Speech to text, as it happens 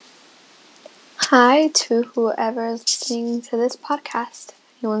Hi to whoever's listening to this podcast.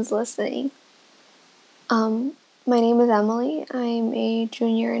 If anyone's listening. My name is Emily. I'm a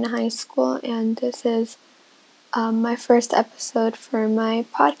junior in high school, and this is my first episode for my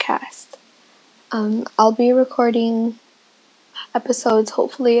podcast. I'll be recording episodes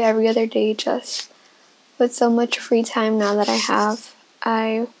hopefully every other day, just with so much free time now that I have.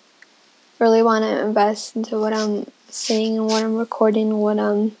 I really want to invest into what I'm saying and what I'm recording, what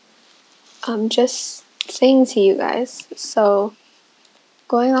I'm just saying to you guys. So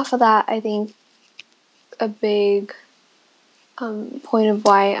going off of that, I think a big point of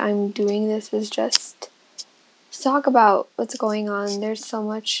why I'm doing this is just to talk about what's going on. There's so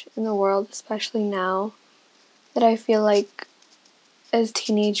much in the world, especially now, that I feel like as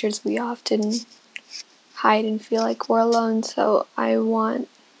teenagers we often hide and feel like we're alone. So I want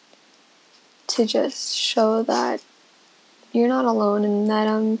to just show that you're not alone and that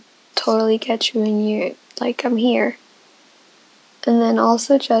I'm totally get you and you're like I'm here. And then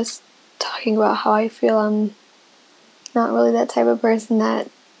also just talking about how I feel I'm not really that type of person that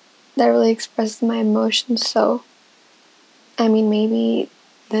really expresses my emotions. So I mean, maybe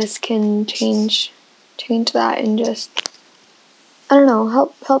this can change that and just, I don't know,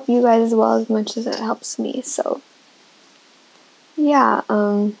 help you guys as well as much as it helps me. So yeah,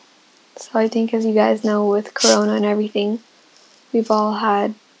 so I think, as you guys know, with Corona and everything, we've all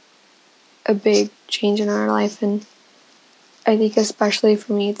had a big change in our life, and I think especially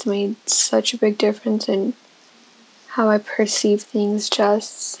for me, it's made such a big difference in how I perceive things,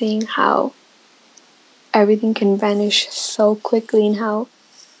 just seeing how everything can vanish so quickly and how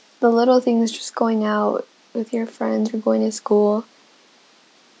the little things, just going out with your friends or going to school,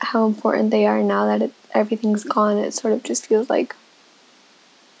 how important they are now that everything's gone. It sort of just feels like,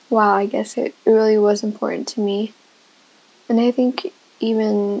 wow, I guess it really was important to me. And I think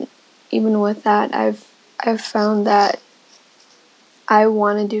even with that, I've found that I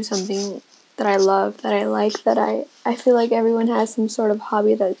want to do something that I love, that I like, that I feel like everyone has some sort of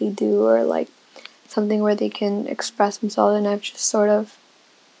hobby that they do, or like something where they can express themselves. And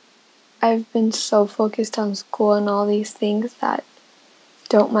I've been so focused on school and all these things that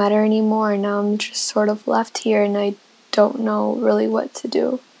don't matter anymore, and now I'm just sort of left here and I don't know really what to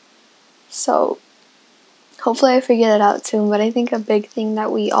do. So hopefully I figure that out soon, but I think a big thing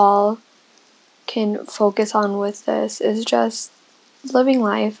that we all can focus on with this is just living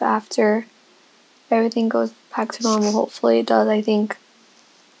life after everything goes back to normal. Hopefully it does.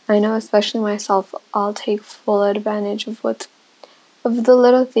 I know, especially myself, I'll take full advantage of the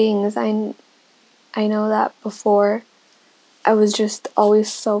little things. I know that before I was just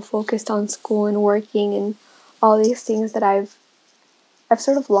always so focused on school and working and all these things that I've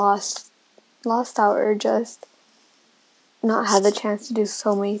sort of lost out, or just not had the chance to do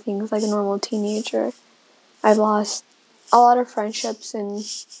so many things like a normal teenager. I've lost a lot of friendships and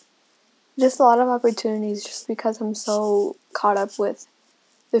just a lot of opportunities just because I'm so caught up with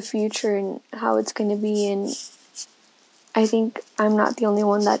the future and how it's going to be. And I think I'm not the only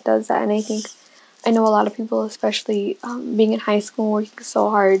one that does that. And I know a lot of people, especially being in high school and working so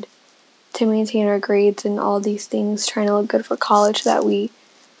hard to maintain our grades and all these things, trying to look good for college, that we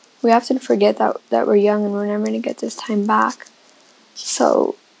often forget that we're young and we're never going to get this time back.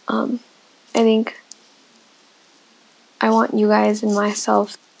 So I think I want you guys and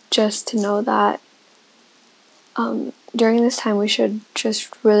myself just to know that during this time we should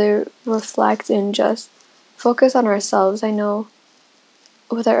just really reflect and just focus on ourselves. I know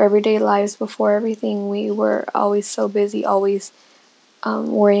with our everyday lives before everything, we were always so busy, always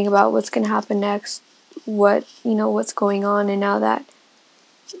worrying about what's going to happen next, what's going on. And now that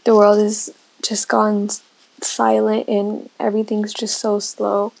the world is just gone silent and everything's just so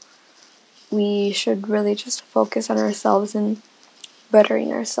slow, we should really just focus on ourselves and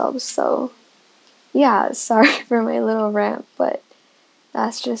bettering ourselves. So yeah, sorry for my little rant, but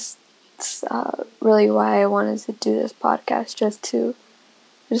that's just really why I wanted to do this podcast, just to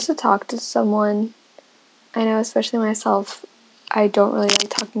talk to someone. I know, especially myself, I don't really like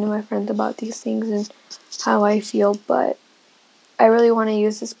talking to my friends about these things and how I feel, but I really want to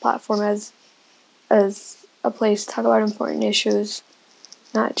use this platform as a place to talk about important issues,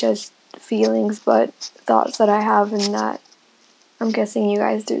 not just feelings, but thoughts that I have and that I'm guessing you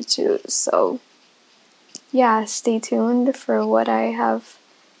guys do too. So yeah, stay tuned for what I have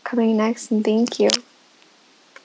coming next, and thank you.